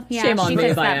will. Yeah, Shame on she me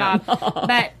fits if I that, am. Bob.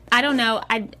 But I don't know.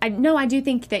 I do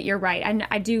think that you're right.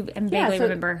 I do vaguely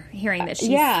remember hearing that she's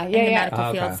in the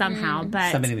medical field somehow.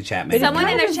 But somebody in the chat, maybe. Someone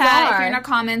in the Kind of chat, if bizarre. you're in our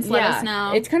comments, let us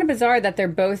know. It's kind of bizarre that they're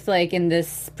both like in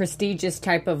this prestigious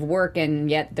type of work,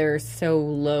 and yet they're so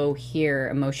low here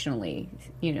emotionally,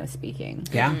 speaking.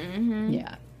 Yeah.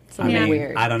 Yeah. I mean,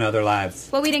 weird. I don't know their lives.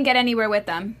 Well, we didn't get anywhere with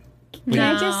them. Can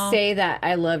I just say that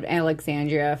I loved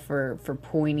Alexandria for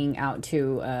pointing out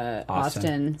to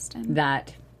Austin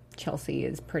that Chelsea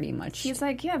is pretty much... He's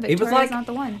like, yeah, It was Victoria's like not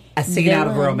the one. a scene out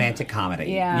of a romantic comedy.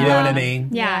 Yeah. You know what I mean?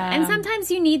 Yeah, and sometimes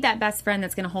you need that best friend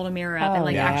that's going to hold a mirror up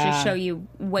and actually show you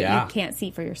what you can't see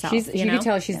for yourself. You can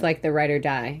tell she's like the ride or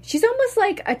die. She's almost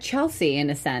like a Chelsea in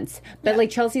a sense, but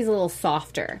like Chelsea's a little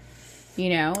softer.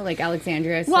 Like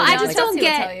Alexandria. Well, I just like don't Chelsea will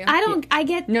tell you. get. I don't. I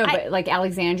get. No, but like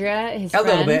Alexandria, his A friend.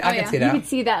 little bit. I can see that. You could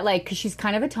see that, like, because she's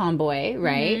kind of a tomboy,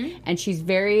 right? And she's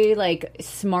very, like,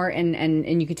 smart,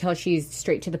 and you could tell she's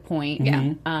straight to the point.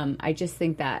 Yeah. I just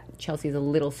think that Chelsea's a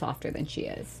little softer than she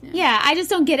is. Yeah, I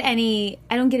just don't get any.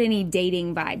 I don't get any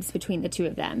dating vibes between the two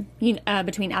of them.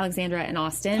 Between Alexandra and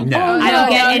Austin. No. I don't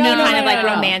get any kind of like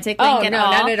romantic link at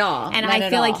all. Not at all. And Not I at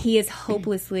feel all. like he is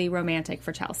hopelessly romantic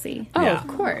for Chelsea. Oh, Yeah, of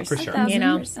course. for sure.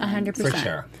 100%. For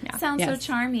sure. Sounds so Yes.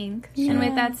 charming. And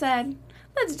with that said,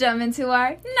 let's jump into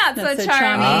our not so so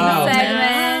charming charming.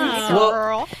 segment.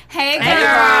 Well, Hey,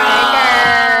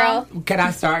 girl. can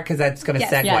I start? Because that's going to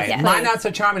segue. yes, My please. not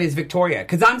so charming is Victoria.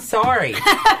 Because I'm sorry.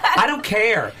 I don't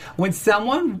care.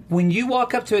 When you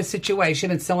walk up to a situation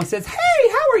and someone says, hey,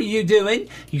 how are you doing?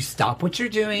 You stop what you're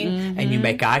doing and you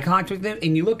make eye contact with them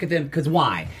and you look at them. Because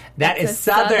why? That is a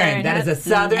Southern. Southern. That is a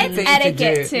Southern It's thing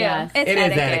etiquette, to do. too. Yes. It's It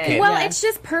is etiquette. Well, Yeah.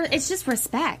 it's just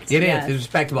respect. It is. Yes. It's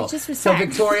respectable. Just So respect.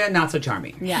 Victoria, not so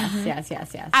charming. Yes.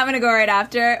 I'm going to go right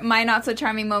after. My not so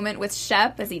charming moment with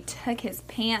Shep as he took his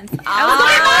pants off.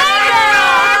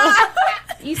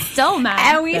 You stole mine.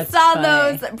 And we That's saw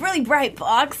funny. those really bright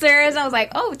boxers. I was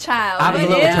like, oh, child. I was a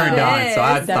what little is turned on, so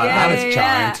I this? thought I was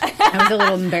charmed. That was a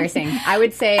little embarrassing. I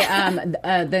would say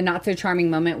the not so charming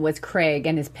moment was Craig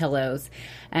and his pillows,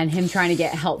 and him trying to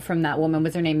get help from that woman.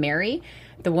 Was her name Mary?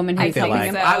 The woman who was feel helping like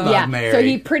him. I love yeah. Mary. So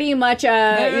he pretty much,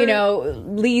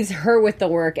 leaves her with the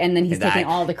work, and then he's taking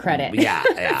all the credit. Yeah.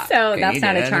 So Can that's you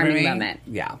not do a that for charming me? moment.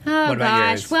 Yeah. Oh What about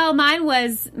gosh. yours? Well, mine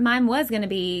was going to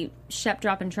be Shep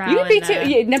dropping trowel. You could be in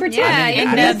the- too. Number two. Yeah,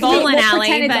 in yeah. the bowling Let's alley.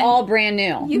 pretend it's but all brand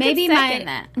new. You maybe could my second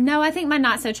that. no. I think my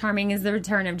not so charming is the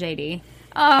return of JD.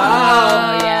 Oh,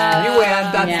 yeah. You win.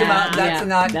 That's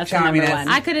not That's the charming. number one.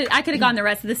 I could have gone the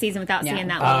rest of the season without seeing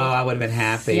that Oh, one. I would have been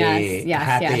happy. Yes,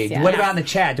 happy. yes. What about in the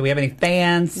chat? Do we have any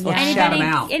fans? Let's shout them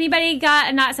out. Anybody got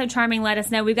a not so charming? Let us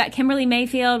know. We've got Kimberly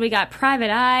Mayfield. We got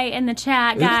Private Eye in the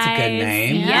chat, Ooh, guys. that's a good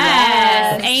name.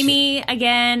 Yes. Amy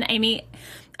again. Amy.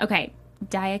 Okay.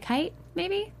 Diakite,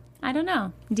 maybe. I don't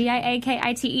know.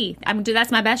 Diakite. That's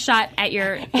my best shot at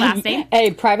your last name. Hey,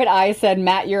 Private Eye said,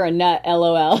 Matt, you're a nut,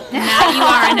 LOL. Matt, you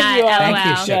are a nut. You are. LOL.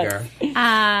 Thank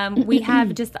you, sugar. We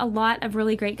have just a lot of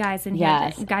really great guys in here,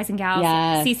 Yes. guys and gals.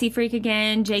 Yes. CC Freak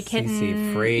again, Jay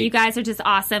Kitten. Freak. You guys are just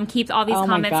awesome. Keep all these Oh my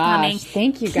comments gosh. coming.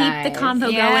 Thank you, guys. Keep the convo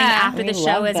going Yeah. after We the show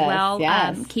love as this. well.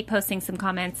 Yes. Keep posting some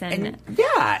comments and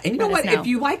Yeah, and you know Let what? us know. If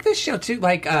you like this show too,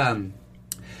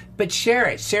 but share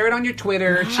it. Share it on your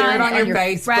Twitter. Share it on your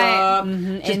Facebook.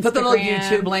 right. Just put the little Instagram.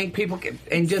 YouTube link. People can,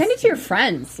 and just Send it to your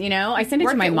friends, I send it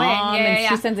Work to my it mom, way. Yeah, and yeah.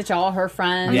 she sends it to all her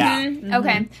friends. yeah.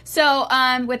 Okay. So,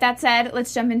 with that said,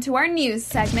 let's jump into our news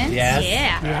segment. Yes.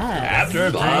 yeah. Yes.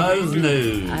 AfterBuzz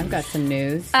News. I've got some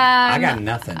news. I got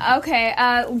nothing. Okay.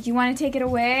 You want to take it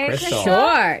away, Crystal.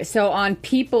 Sure. So on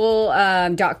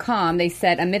people.com, they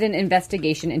said, amid an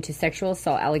investigation into sexual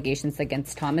assault allegations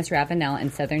against Thomas Ravenel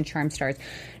and Southern Charm Star's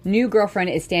new girlfriend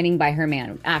is standing by her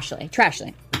man, Ashley.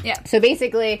 Trashley. Yeah. So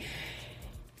basically,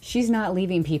 she's not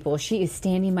leaving people. She is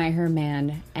standing by her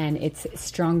man, and it's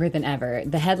stronger than ever.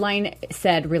 The headline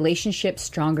said, relationship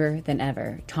stronger than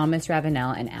ever. Thomas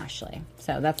Ravenel and Ashley.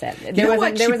 So that's it. know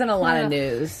what? There She- wasn't a lot of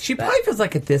news. She but- probably feels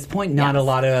like at this point, not Yes. a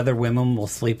lot of other women will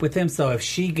sleep with him. So if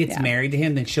she gets Yeah. married to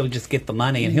him, then she'll just get the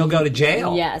money and he'll go to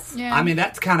jail. Yes. Yeah. I mean,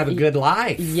 that's kind of a good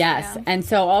life. Yes. Yeah. And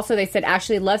so also they said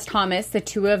Ashley loves Thomas. The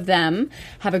two of them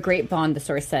have a great bond, the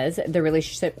source says. The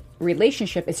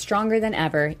relationship is stronger than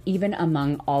ever, even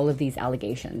among all of these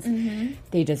allegations.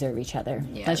 They deserve each other.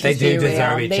 Let's They just do be real.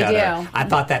 deserve each They other. do. I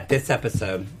thought that this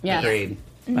episode. Yes. Agreed.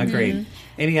 Agreed.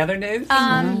 Any other news?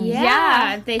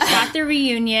 Yeah, they shot the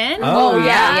reunion.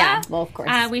 Yeah. Well, of course.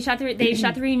 They shot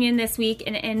the reunion this week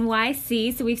in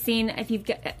NYC. So we've seen, if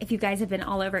you guys have been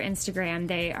all over Instagram,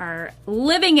 they are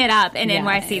living it up in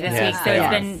NYC this week. So it's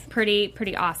been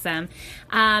pretty awesome.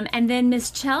 And then Miss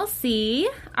Chelsea,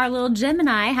 our little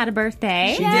Gemini, had a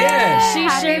birthday. She did.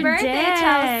 Happy birthday,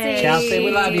 Chelsea. Chelsea,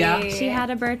 we love you. She had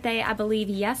a birthday, I believe,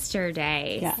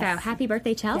 yesterday. Yes. So happy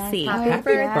birthday, Chelsea. Yes, Happy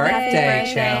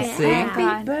birthday, Chelsea.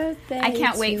 Happy birthday. I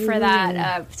can't wait for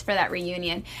that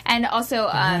reunion. And also,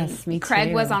 me Craig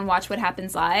too. was on Watch What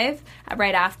Happens Live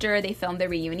right after they filmed the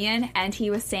reunion, and he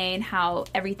was saying how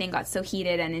everything got so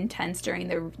heated and intense during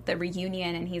the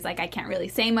reunion, and he's like, I can't really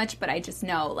say much, but I just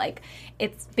know, like,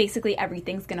 it's basically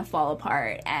everything's gonna fall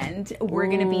apart, and we're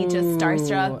gonna be just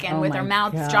starstruck and with our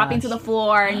mouths dropping to the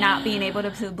floor and not being able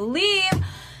to believe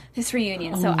this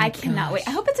reunion. So I cannot wait.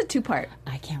 I hope it's a 2-part.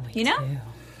 I can't wait. You know?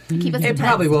 Too. Keep us It intense.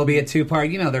 probably will be a 2-part.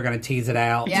 You know they're going to tease it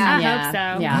out. Yeah. I hope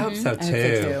so. Yeah. I hope so,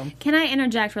 too. Can I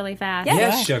interject really fast?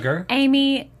 Yes, sugar.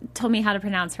 Amy told me how to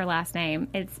pronounce her last name.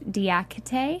 It's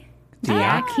Diakite.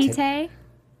 Diakite.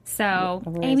 So,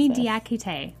 Where is Amy this?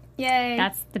 Diakite. Yay.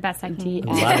 That's the best I can do.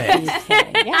 Love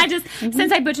it. I just,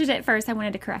 since I butchered it first, I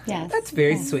wanted to correct it. Yes. That's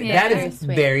very sweet. Yeah. That is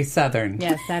very Southern.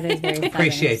 Yes, that is very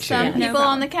Appreciate you. Some no people problem.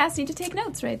 on the cast need to take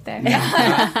notes right there.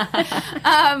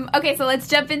 Okay, so let's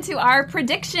jump into our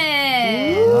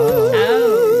predictions.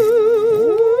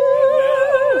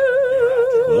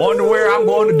 Wonder where I'm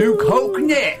going to do coke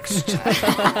next.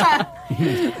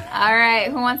 All right,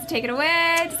 who wants to take it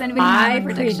away? Does anybody have I a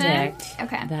prediction? predict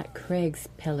Okay. that Craig's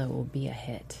pillow will be a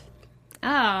hit.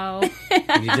 Oh.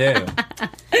 You do.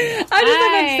 I'm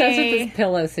obsessed with this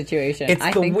pillow situation. It's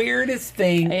I the think, weirdest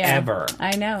thing ever.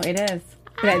 I know, it is.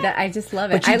 But I just love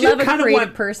it. But you I do love a kinda creative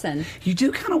want- person. You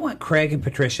do kind of want Craig and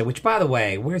Patricia, which, by the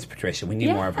way, where's Patricia? We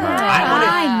need more of her.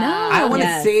 I I want to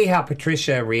Yes. see how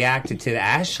Patricia reacted to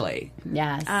Ashley.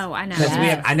 Yes. Oh, I know. Because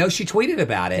Yes. I know she tweeted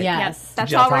about it. Yes.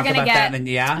 That's Did y'all all we're talk gonna about get. that? And,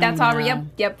 yeah? That's all.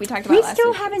 Yep. We talked about We last still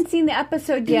week. haven't seen the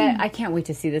episode yet. I can't wait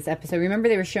to see this episode. Remember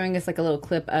they were showing us like a little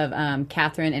clip of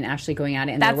Catherine and Ashley going at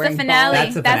it, and That's they're wearing the finale.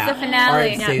 balls. That's the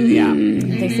finale. Or say,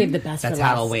 They saved the best That's for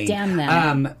last. Halloween. Damn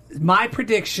them. My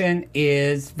prediction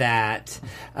is that.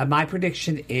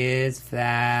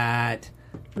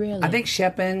 Really? I think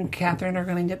Shep and Catherine are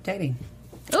going to end up dating.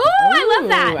 Ooh, I love Ooh,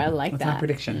 that. I like That's that. my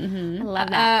prediction. I love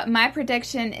that. My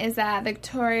prediction is that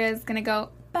Victoria's gonna go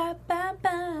ba ba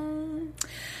ba.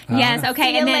 Yes, okay.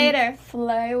 See you And then later.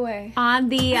 Fly away. on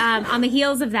the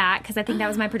heels of that, because I think that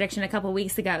was my prediction a couple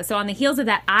weeks ago. So on the heels of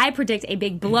that, I predict a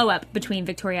big blow up between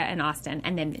Victoria and Austin,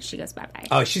 and then she goes bye bye.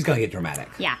 Oh, she's going to get dramatic.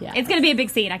 Yeah, it's going to be a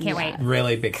big scene. I can't wait.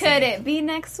 Really big Could scene. it be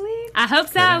next week? I hope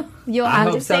so. You'll I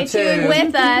have hope to so, stay tuned too.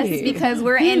 with us because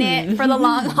we're in it for the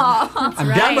long haul.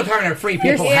 I'm done with her and her free You're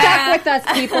people stuck hat. with us,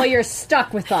 people. You're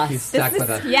stuck with us. She's stuck with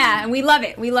us. Yeah, and we love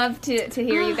it. We love to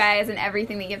hear you guys and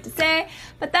everything that you have to say.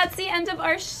 But that's the end of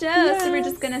our show, so we're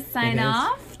just going to sign It is.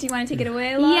 off. Do you want to take it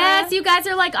away, Laura? Yes, you guys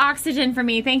are like oxygen for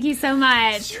me. Thank you so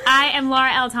much. I am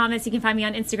Laura L. Thomas. You can find me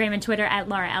on Instagram and Twitter at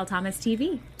Laura L. Thomas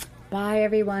TV. Bye,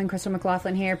 everyone. Crystal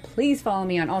McLaughlin here. Please follow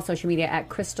me on all social media at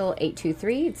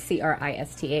Crystal823. It's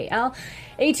CRISTAL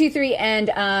 823. And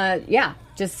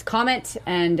just comment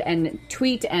and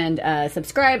tweet and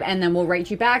subscribe, and then we'll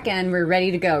write you back, and we're ready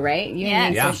to go, right? You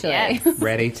and me Yes. socially. Yes.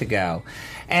 Ready to go.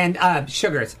 And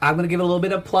Sugars, I'm going to give a little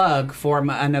bit of plug for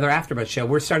another AfterBuzz show.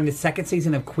 We're starting the second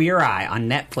season of Queer Eye on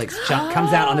Netflix.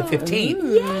 Comes out on the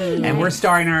 15th. And we're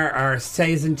starting our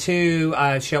season 2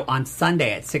 show on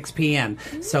Sunday at 6 p.m.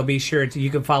 So be sure you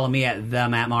can follow me at the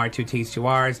Matt Maher, 2 T's, 2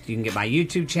 R's. You can get my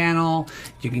YouTube channel.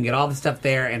 You can get all the stuff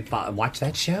there and watch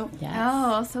that show. Yes.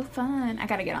 Oh, so fun. I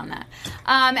got to get on that.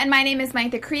 And my name is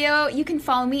Maitha Creo. You can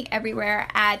follow me everywhere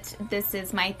at This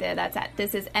Is Maitha. That's at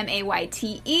This Is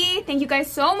MAYTE. Thank you guys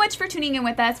so much for tuning in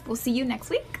with us. We'll see you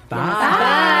next week.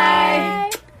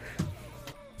 Bye.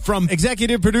 From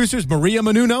executive producers Maria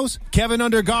Menounos, Kevin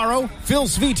Undergaro, Phil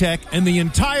Svitek, and the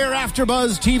entire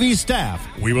AfterBuzz TV staff,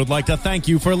 we would like to thank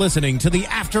you for listening to the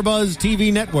AfterBuzz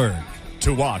TV network.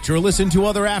 To watch or listen to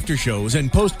other after shows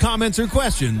and post comments or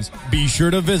questions, be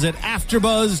sure to visit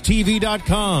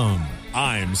AfterBuzzTV.com.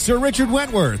 I'm Sir Richard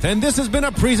Wentworth, and this has been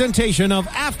a presentation of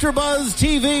AfterBuzz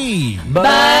TV.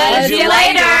 Buzz you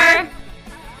later.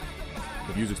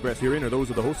 The views expressed herein are those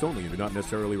of the hosts only and do not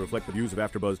necessarily reflect the views of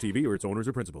AfterBuzz TV or its owners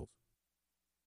or principals.